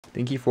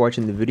Thank you for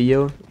watching the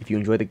video. If you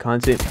enjoyed the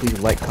content, please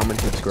like, comment,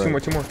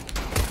 subscribe. Two more.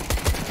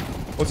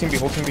 Hold team B,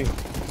 hold team B.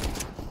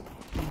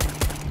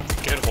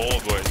 Get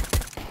hold, boy.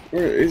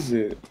 Where is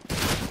it?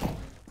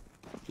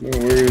 No,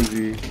 where is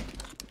he?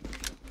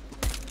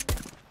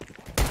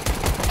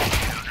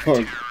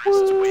 Fuck.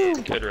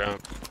 Good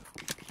round.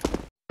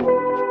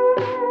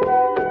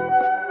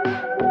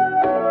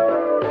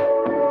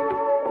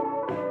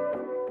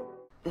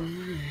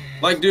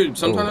 Like, dude,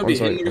 sometimes I be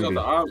sorry, hitting niggas off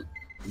the op,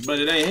 but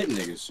it ain't hitting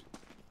niggas.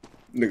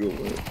 Nigga,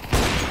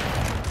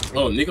 what?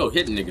 Oh, Nico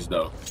hitting niggas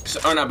though.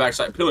 Oh, not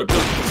backside. Pillar.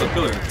 It's a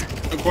pillar.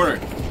 In the corner.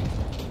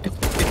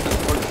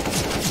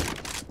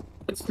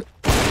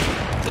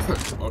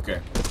 Okay.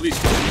 Please,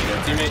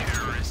 teammate.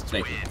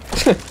 Thank you.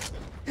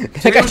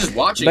 That guy, just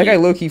watching that guy you.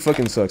 low-key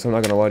fucking sucks, I'm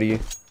not gonna lie to you.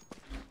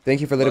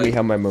 Thank you for letting me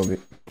have my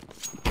moment.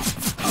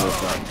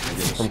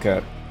 Oh, From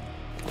Cap.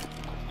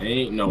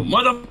 ain't no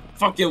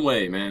motherfucking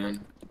way,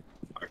 man.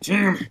 Our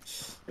teammate.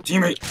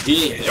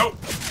 Yeah, yo.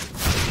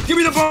 Give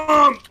me the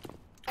bomb.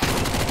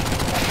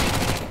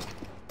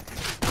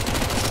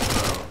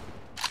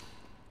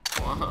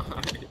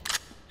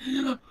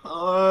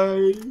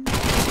 Why?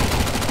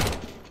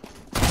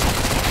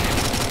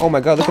 Oh my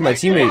god, look at my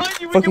teammate.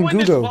 Fucking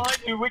Gugo.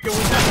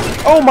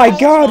 Gugo. Oh my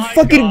god,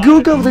 fucking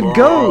Gugo the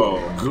GOAT!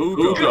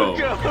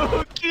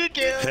 Gugo.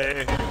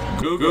 Hey,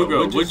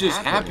 Gugo, what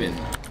just happened?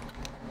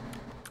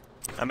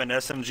 I'm an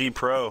SMG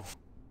pro.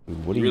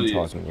 Dude, what are Really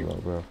you is. talking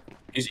about, bro?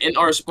 He's in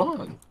our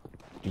spawn.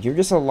 Dude, you're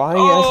just a lying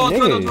Oh, ass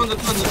nigga.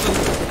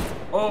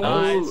 ton. Oh,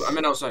 Nice. I'm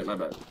in outside, my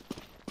bad.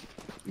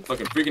 I'm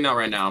fucking freaking out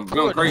right now. I'm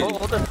going Hold crazy.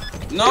 on.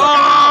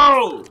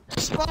 No!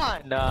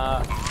 Spawn.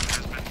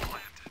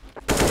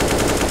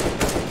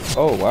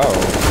 Oh wow.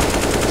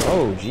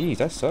 Oh jeez,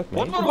 that sucked,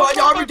 man. I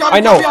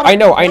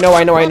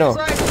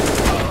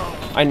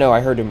I know,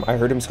 I heard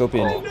him scope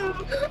in.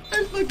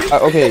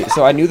 Okay,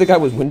 so I knew the guy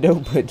was window,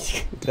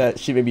 but that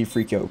shit made me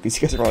freak out because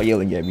you guys are all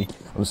yelling at me.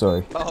 I'm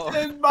sorry.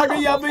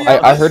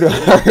 I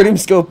heard him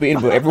scope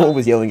in, but everyone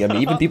was yelling at me,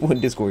 even people in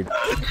Discord.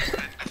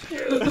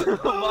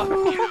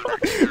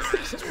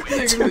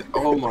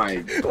 Oh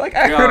my. Like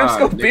I heard him God,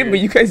 scope in, nigga. but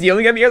you guys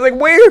yelling at me. I was like,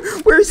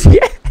 where's he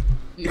at?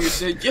 Nigga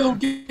said, yo,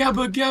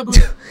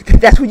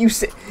 Gabba. That's what you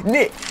said,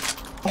 Nick.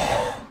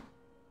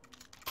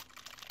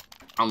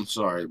 I'm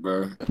sorry,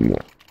 bro.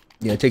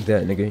 Yeah, take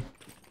that, nigga.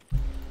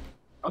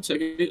 I'll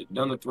take it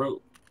down the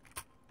throat.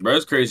 Bro,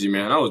 it's crazy,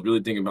 man. I was really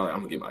thinking about, like, I'm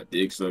gonna get my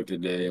dick sucked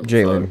today.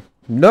 Jalen.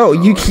 No,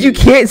 you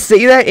can't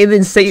say that and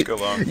then say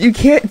you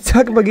can't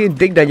talk about getting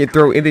dick down your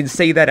throat and then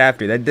say that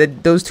after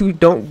that. Those two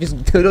don't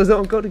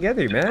go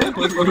together, man.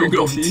 Let's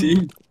go,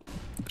 team.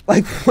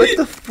 Like what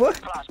the fuck?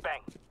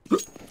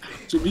 What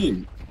you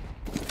mean?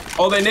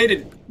 Oh, they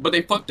naded, but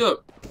they fucked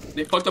up.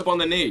 They fucked up on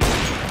the nade.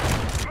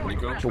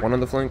 Nico. One on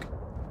the flank.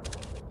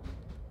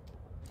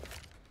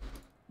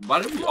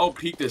 Why did we all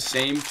peek the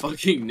same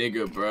fucking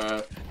nigga,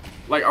 bruh?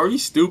 Like, are we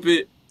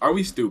stupid? Are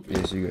we stupid?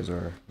 Yes, you guys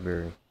are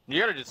very. You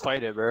gotta just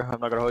fight it, bro. I'm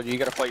not gonna hold you. You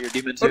gotta fight your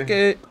demons here.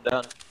 Okay. I'm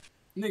done.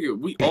 Nigga,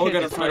 we all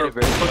gotta Just fight our it,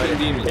 bro. Fight fucking it.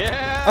 demons.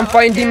 Yeah. I'm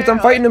fighting demons. I'm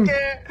fighting them.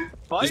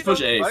 Just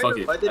push A, fuck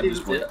it. At this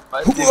point.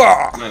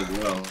 Hooah! Might as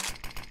well.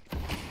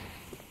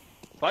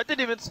 Fight the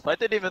demons. Fight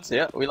the demons.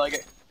 Yeah, we like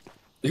it.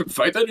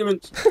 Fight that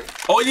demons.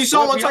 Oh, you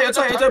saw him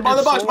outside, behind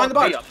the box, behind the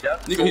box.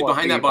 Nigga, he's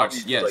behind that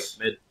box, yes.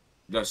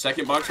 The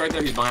second box right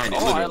there, he's behind it.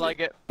 Oh, I literally. like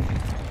it.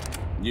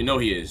 You know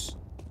he is.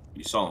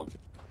 You saw him.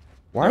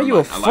 Why are you a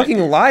I like fucking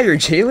it. liar,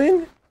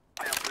 Jalen?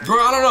 Bro,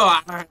 I don't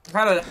know. I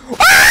kind of.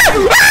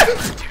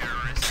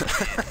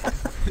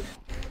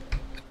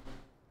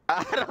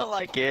 I don't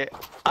like it.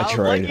 I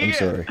tried. I'm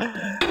sorry.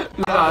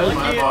 Nah, it's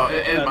my fault.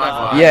 It's my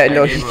fault. Yeah, I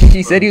no, gave he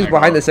him said he was back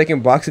behind the off.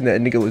 second box, and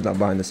that nigga was not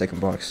behind the second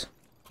box.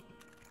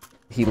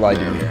 He lied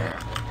to me.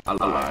 I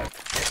lied.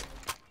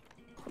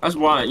 That's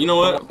why. You know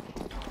what?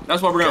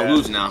 That's why we're gonna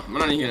lose now. We're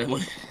not even gonna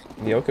win.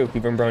 Yeah, okay,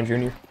 Cleveland Brown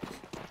Jr.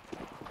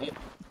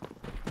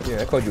 Yeah,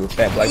 I called you a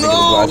fat black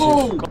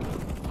nigga with glasses.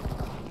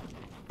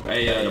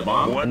 Hey, the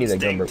bomb. I need that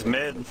gun, bro.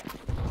 Mid.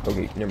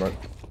 Okay, never mind.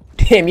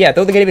 Damn, yeah,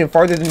 throw the gate even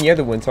farther than the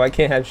other one, so I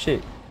can't have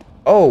shit.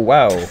 Oh,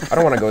 wow. I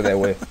don't want to go that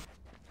way.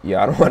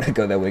 Yeah, I don't want to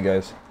go that way,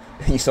 guys.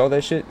 You saw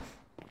that shit?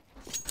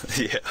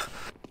 Yeah.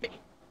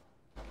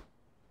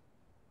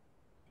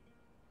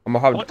 I'm a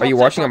hop. Are you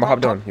watching? I'm a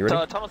hop down. You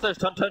ready? Thomas, there's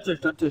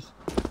touches.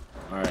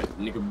 Alright,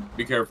 Nico,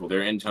 be careful.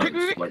 They're in tons.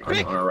 Like, on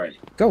our right.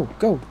 Go,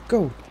 go,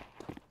 go.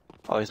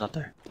 Oh, he's not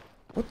there.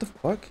 What the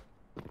fuck?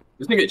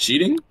 This nigga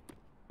cheating?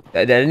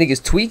 That nigga's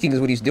tweaking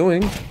is what he's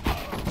doing.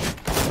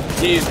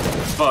 He's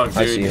fucked,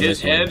 I dude. see him,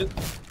 His this one. head.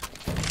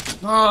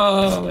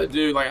 Oh,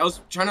 dude. Like, I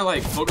was trying to,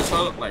 like, focus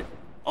on, like,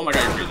 oh my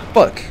god, you're crazy.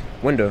 Fuck.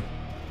 Window.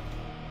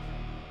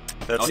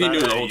 That's Oh, he not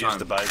knew how the you whole use time.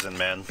 the Bison,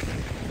 man.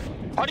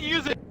 How do you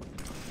use it?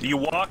 You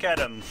walk at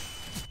him.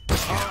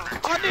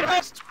 I need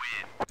help.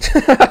 This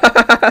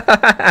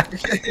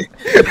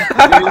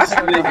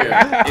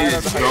nigga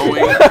is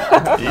going.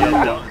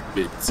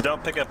 Yeah,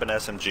 don't pick up an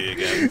SMG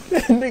again.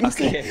 That nigga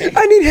said,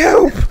 I need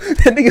help.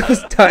 That nigga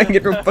was dying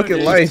in her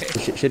fucking life.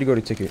 Should he go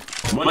to ticket?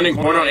 One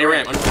on A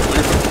ramp.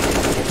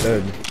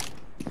 Dead.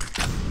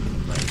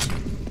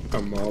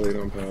 I'm mollied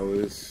on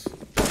Palace.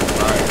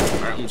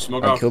 Alright, I'm gonna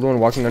smoke I off. killed one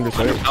walking under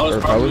stairs. Palace, Or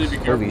probably Palace. be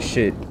careful. Holy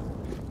shit.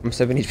 I'm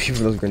 7 HP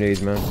from those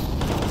grenades, man.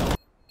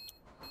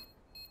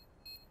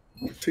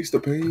 Taste the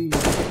pain.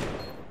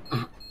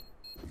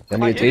 I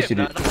need to taste it.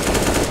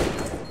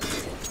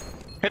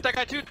 Hit that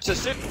guy too,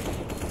 just sit.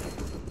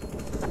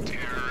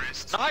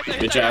 Nice,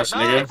 Bitch ass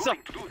nigga.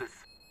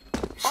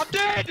 I'm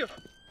dead!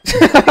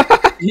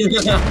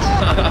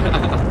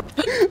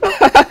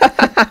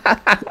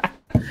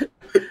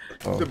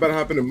 What's about to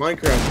happen in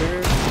Minecraft,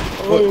 man?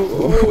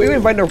 We ain't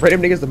invite no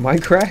random niggas to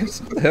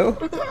Minecraft. What the hell?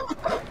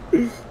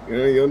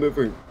 Yeah, you end up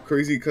in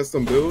crazy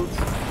custom builds.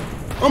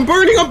 I'm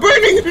burning! I'm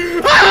burning!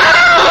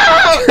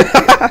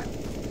 Ah!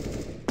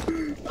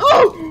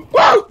 Oh!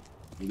 Whoa!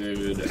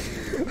 Dude. What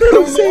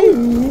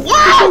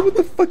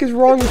the fuck is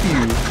wrong with you?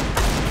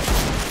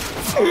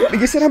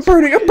 Nigga said I'm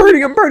burning, I'm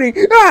burning, I'm burning!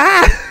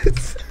 Ah!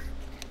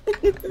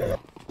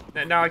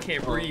 Now I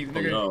can't breathe, Oh,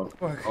 nigga. no.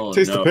 Fuck. Oh,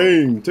 Taste no. the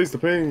pain! Taste the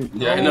pain!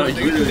 Yeah, I know.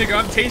 Nigga, You nigga,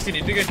 I'm tasting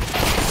it, nigga.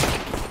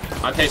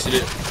 I tasted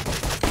it.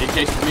 He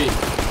tasted me.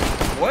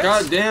 What?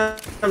 God damn,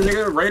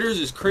 nigga. Raiders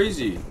is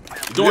crazy.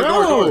 Door. I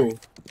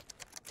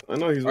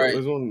know he's Alright.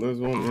 there's one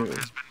yeah.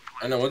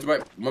 I know.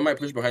 One might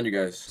push behind you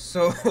guys.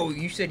 So,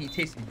 you said he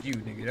tasted you,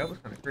 nigga. That was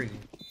kind of crazy.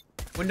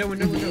 Window.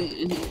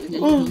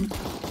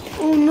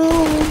 Oh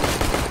no!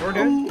 Door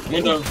dead.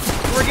 Window.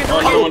 Door again.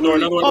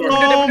 Another one.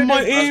 Oh, my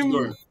Last aim!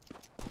 door.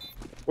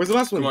 Where's the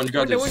last one? Come on, you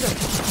got Window.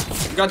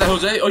 this. You got that,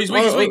 Jose. Oh, he's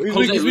weak. Oh, He's weak. he's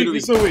Jose, weak,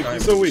 he's so weak,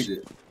 he's so weak.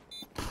 Shit.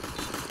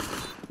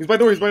 He's by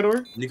door,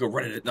 Nico,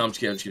 run it. No, I'm just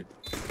kidding.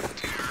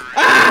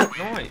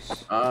 Nice.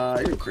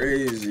 You're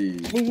crazy.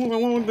 I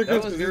want the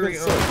That guns, was 'cause very,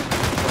 these guns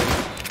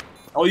suck.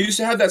 Oh, you used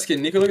to have that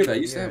skin. Nico, look at that.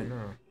 You used to Yeah, have it.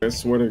 no. I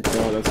swear to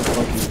God, that's a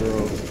fucking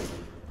girl.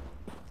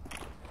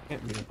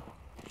 Can't be.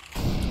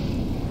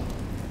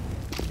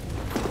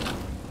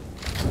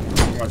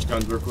 Watch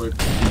guns real quick.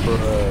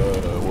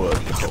 What?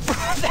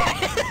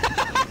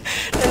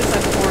 That is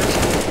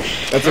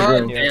unfortunate. That's a God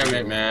girl. damn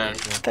it, man.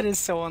 That is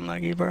so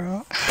unlucky,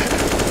 bro.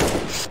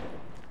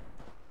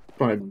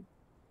 Fine.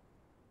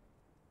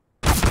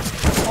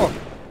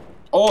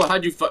 Oh,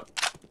 how'd you fuck?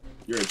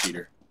 You're a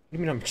cheater. What do you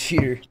mean I'm a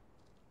cheater?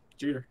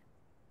 Cheater.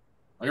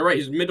 On your right,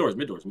 he's mid doors.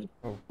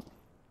 Oh.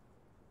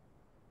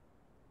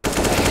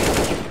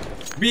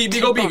 B,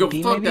 go. B, Fuck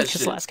maybe, that just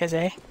shit. last guy's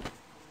A.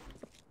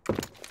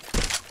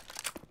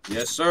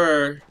 Yes,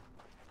 sir.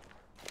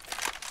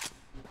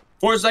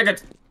 4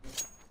 seconds.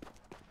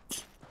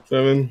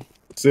 7,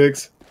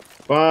 6,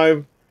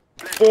 5,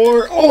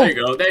 4. Oh! There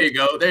you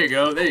go,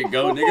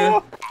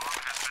 nigga.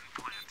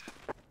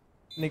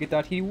 Nigga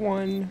thought he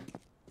won.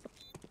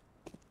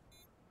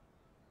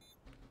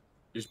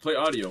 Just play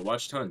audio.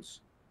 Watch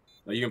tons.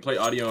 Like, you can play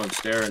audio on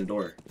stair and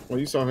door. Well,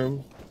 you saw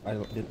him. I'm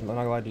not gonna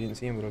lie, I didn't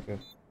see him, but okay.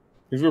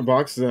 These were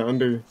boxes that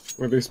under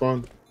where they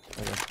spawn.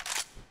 Okay.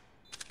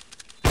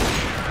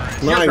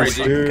 You're Nice,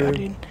 crazy. God,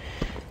 dude.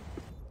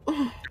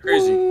 dude.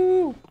 Crazy.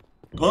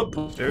 Pump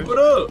it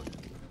up.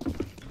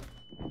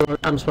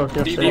 I'm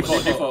smoking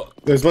Default.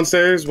 There's one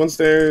stairs,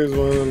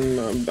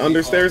 one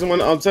under stairs, and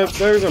one outside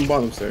stairs, and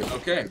bottom stairs.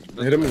 Okay.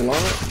 I hit him a lot,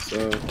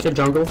 so... Kid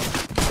jungle.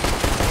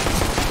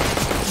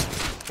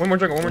 One more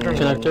jungle.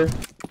 Connector.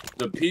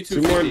 The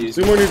P250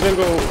 Two more new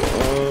jungle,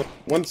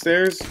 one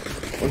stairs,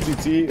 one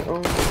CT,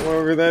 oh,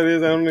 whatever that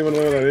is, I don't even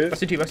know what that is.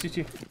 Last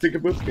CT. Take a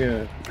book,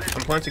 yeah.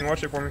 I'm planting.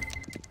 Watch it for me.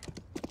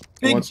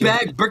 Big Watch it.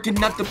 bag, breaking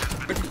not the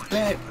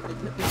bag.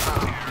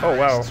 Oh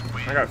wow,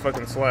 I got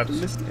fucking slaps.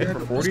 Hit for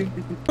 40.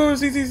 Oh,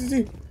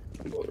 CT.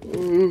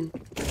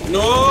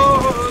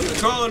 No,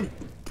 they're gone.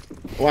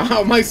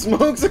 Wow, my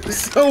smokes are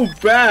so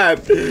bad.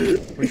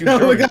 What you Yo,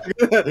 look doing? at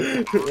that.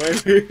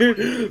 Right here.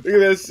 Look at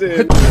that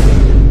shit.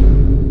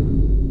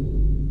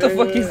 What the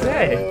fuck is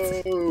that?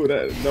 Oh,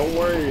 don't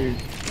worry.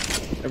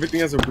 Everything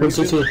has a CT.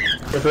 reason.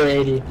 For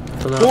 80.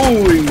 From out.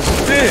 Holy I shit! knew it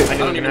was even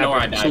gonna know where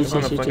I happen. died. I was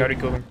on the flank. I already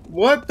killed him.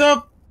 What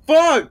the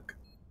fuck?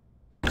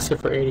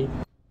 Except for 80.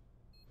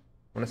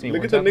 Wanna see me Look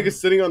one at the time? nigga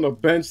sitting on the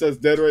bench that's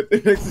dead right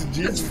there next to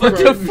Jesus What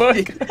the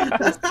Christ. fuck?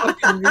 That's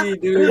fucking me,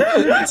 dude.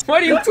 Why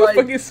do you look It's like-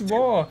 fucking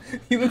small?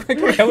 You look like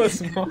you're hella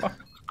small.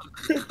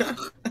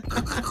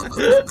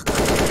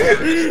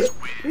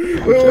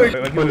 Wait,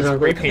 Like he was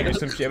spray paint or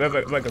some shit,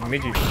 like a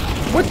midget.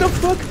 What the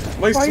fuck?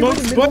 my Why you smoke's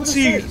in the middle of butt the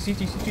cheek. site?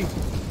 CT.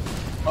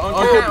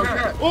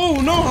 Okay. Oh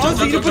no, how's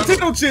he eating jump.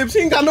 potato chips? He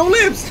ain't got no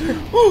lips.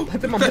 Oh,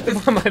 Let them on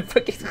my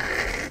fucking.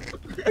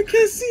 I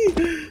can't see.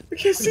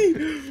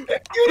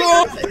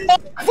 No.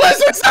 Flash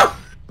myself.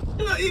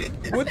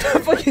 What the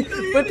fuck?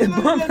 Let the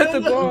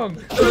bomb.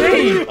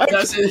 Hey!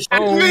 That's it.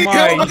 Oh Wait, my. go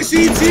on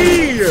CT.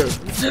 There's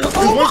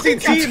one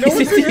CT. No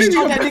one's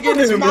Shot that nigga in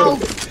his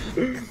mouth.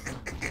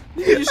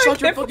 You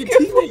shot your fucking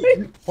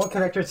teammate. What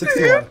connector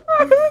 61?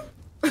 Oh,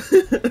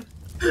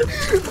 I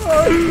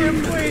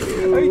can't play. I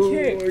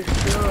can't.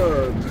 Oh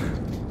my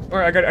god.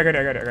 Alright, I got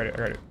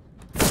it.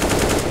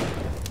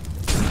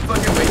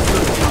 Fucking wait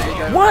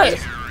till What?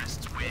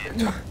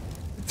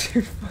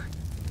 Dude,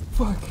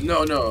 fuck.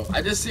 No.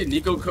 I just see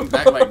Nico come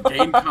back like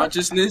gain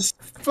consciousness.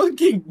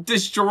 Fucking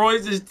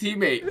destroys his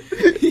teammate.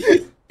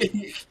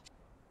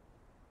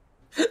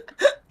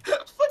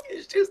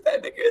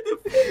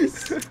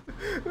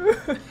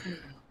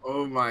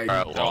 my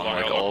Alright, god.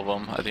 like all of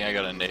them. I think I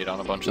got a nade on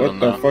a bunch of What them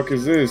the though. fuck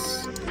is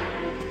this?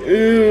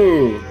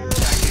 Ew.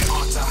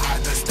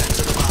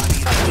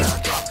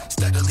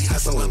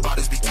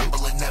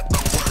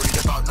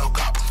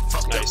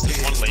 Nice,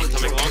 there's one lane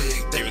coming along.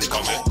 He was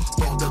coming.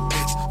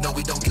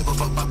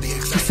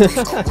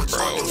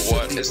 Bro,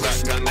 what is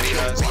that gun that he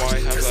has? Why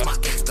have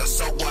that?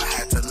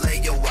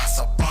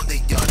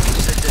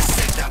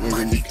 I'm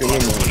gonna kill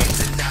him all.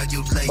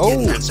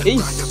 Oh, ace.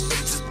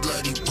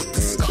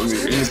 Let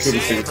me kill the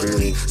single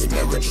player with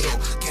my brother.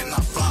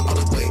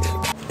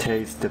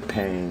 Taste the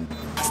pain.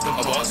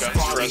 A ball gun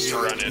for us to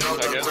run in, I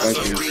guess.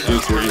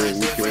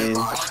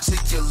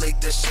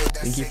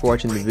 Thank you for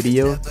watching the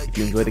video. If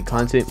you enjoyed the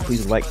content,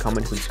 please like,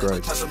 comment, and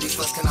subscribe.